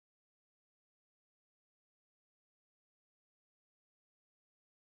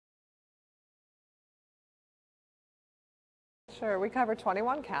Sure, we cover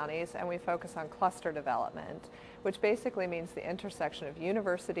 21 counties and we focus on cluster development, which basically means the intersection of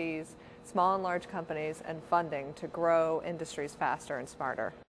universities, small and large companies, and funding to grow industries faster and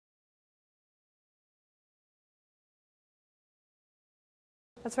smarter.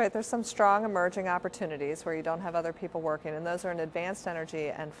 That's right, there's some strong emerging opportunities where you don't have other people working, and those are in advanced energy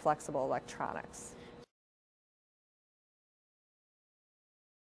and flexible electronics.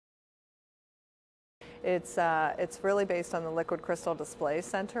 It's really based on the Liquid Crystal Display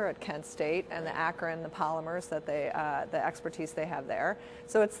Center at Kent State and the Akron, the polymers that the expertise they have there.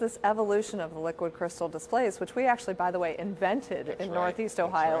 So it's this evolution of the liquid crystal displays, which we actually, by the way, invented in Northeast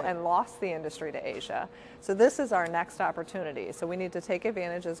Ohio and lost the industry to Asia. So this is our next opportunity. So we need to take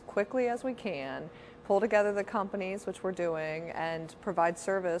advantage as quickly as we can, pull together the companies, which we're doing, and provide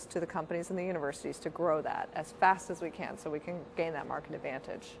service to the companies and the universities to grow that as fast as we can so we can gain that market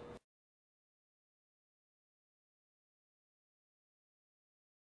advantage.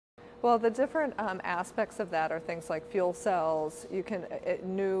 Well, the different aspects of that are things like fuel cells.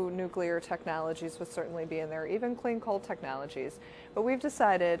 New nuclear technologies would certainly be in there, even clean coal technologies. But we've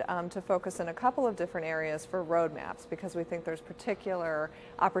decided to focus in a couple of different areas for roadmaps because we think there's particular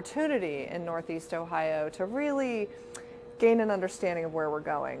opportunity in Northeast Ohio to really gain an understanding of where we're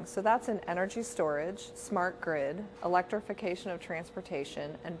going. So that's in energy storage, smart grid, electrification of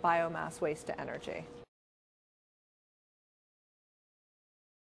transportation, and biomass waste to energy.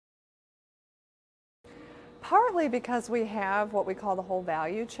 Partly because we have what we call the whole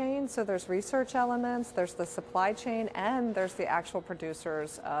value chain. So there's research elements, there's the supply chain, and there's the actual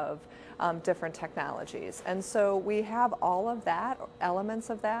producers of different technologies. And so we have all of that, elements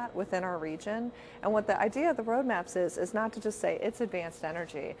of that within our region. And what the idea of the roadmaps is not to just say it's advanced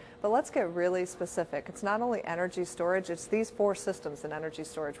energy, but let's get really specific. It's not only energy storage, it's these 4 systems in energy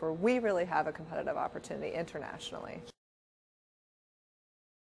storage where we really have a competitive opportunity internationally.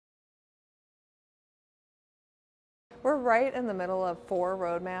 We're right in the middle of 4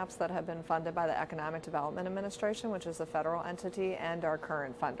 roadmaps that have been funded by the Economic Development Administration, which is a federal entity, and our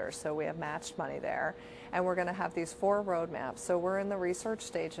current funders. So we have matched money there. And we're going to have these 4 roadmaps. So we're in the research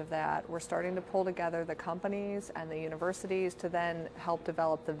stage of that. We're starting to pull together the companies and the universities to then help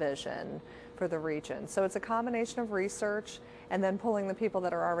develop the vision for the region. So it's a combination of research and then pulling the people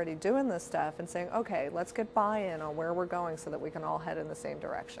that are already doing this stuff and saying, okay, let's get buy-in on where we're going so that we can all head in the same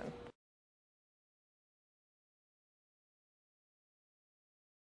direction.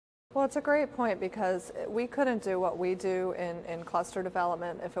 Well, it's a great point because we couldn't do what we do in cluster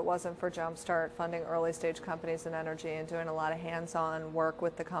development if it wasn't for Jumpstart funding early stage companies in energy and doing a lot of hands-on work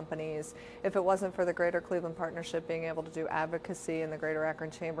with the companies. If it wasn't for the Greater Cleveland Partnership being able to do advocacy in the Greater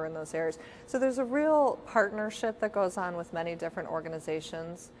Akron Chamber in those areas. So there's a real partnership that goes on with many different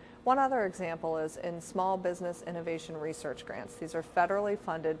organizations. One other example is in small business innovation research grants. These are federally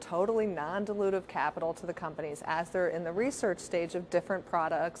funded, totally non-dilutive capital to the companies as they're in the research stage of different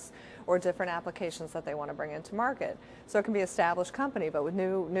products or different applications that they want to bring into market. So it can be an established company, but with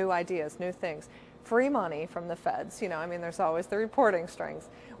new ideas, new things. Free money from the feds, I mean, there's always the reporting strings.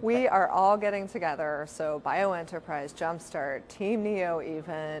 We are all getting together, so BioEnterprise, Jumpstart, Team Neo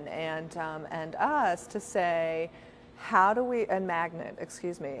even, and us to say, how do we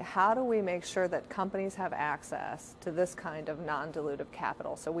make sure that companies have access to this kind of non-dilutive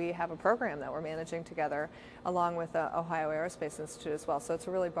capital? So we have a program that we're managing together along with the Ohio Aerospace Institute as well. So it's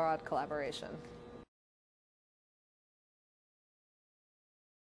a really broad collaboration.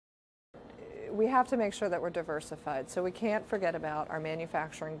 We have to make sure that we're diversified. So we can't forget about our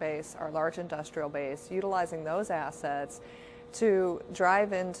manufacturing base, our large industrial base, utilizing those assets to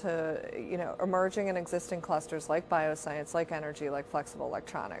drive into emerging and existing clusters like bioscience, like energy, like flexible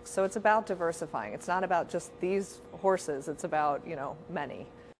electronics. So it's about diversifying. It's not about just these horses. It's about many.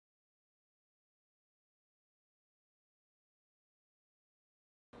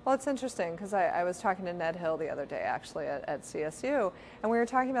 Well, it's interesting because I was talking to Ned Hill the other day actually at CSU, and we were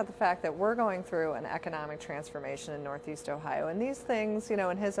talking about the fact that we're going through an economic transformation in Northeast Ohio. And these things,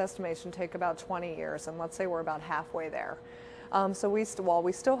 in his estimation, take about 20 years, and let's say we're about halfway there. So while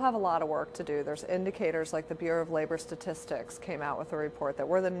we still have a lot of work to do, there's indicators like the Bureau of Labor Statistics came out with a report that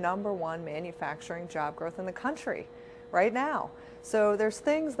we're the #1 manufacturing job growth in the country right now. So there's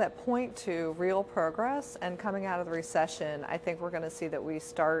things that point to real progress, and coming out of the recession, I think we're going to see that we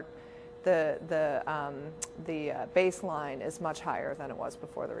start the baseline is much higher than it was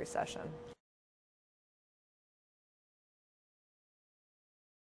before the recession.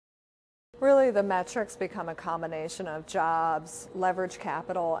 Really, the metrics become a combination of jobs, leverage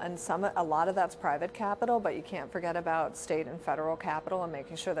capital, and a lot of that's private capital, but you can't forget about state and federal capital and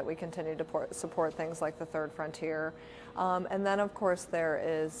making sure that we continue to support things like the third frontier. And then, of course, there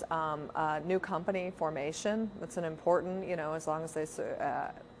is new company formation. That's an important, as long as they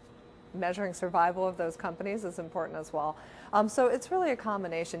measuring survival of those companies is important as well. So it's really a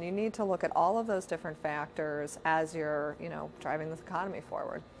combination. You need to look at all of those different factors as you're, driving this economy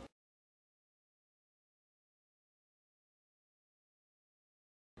forward.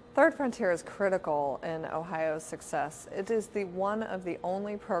 Third Frontier is critical in Ohio's success. It is one of the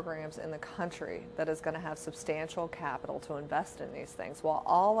only programs in the country that is going to have substantial capital to invest in these things. While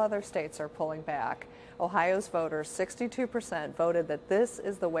all other states are pulling back, Ohio's voters, 62%, voted that this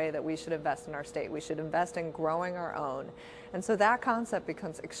is the way that we should invest in our state. We should invest in growing our own. And so that concept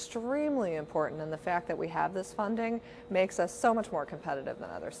becomes extremely important, and the fact that we have this funding makes us so much more competitive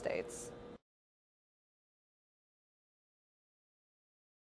than other states.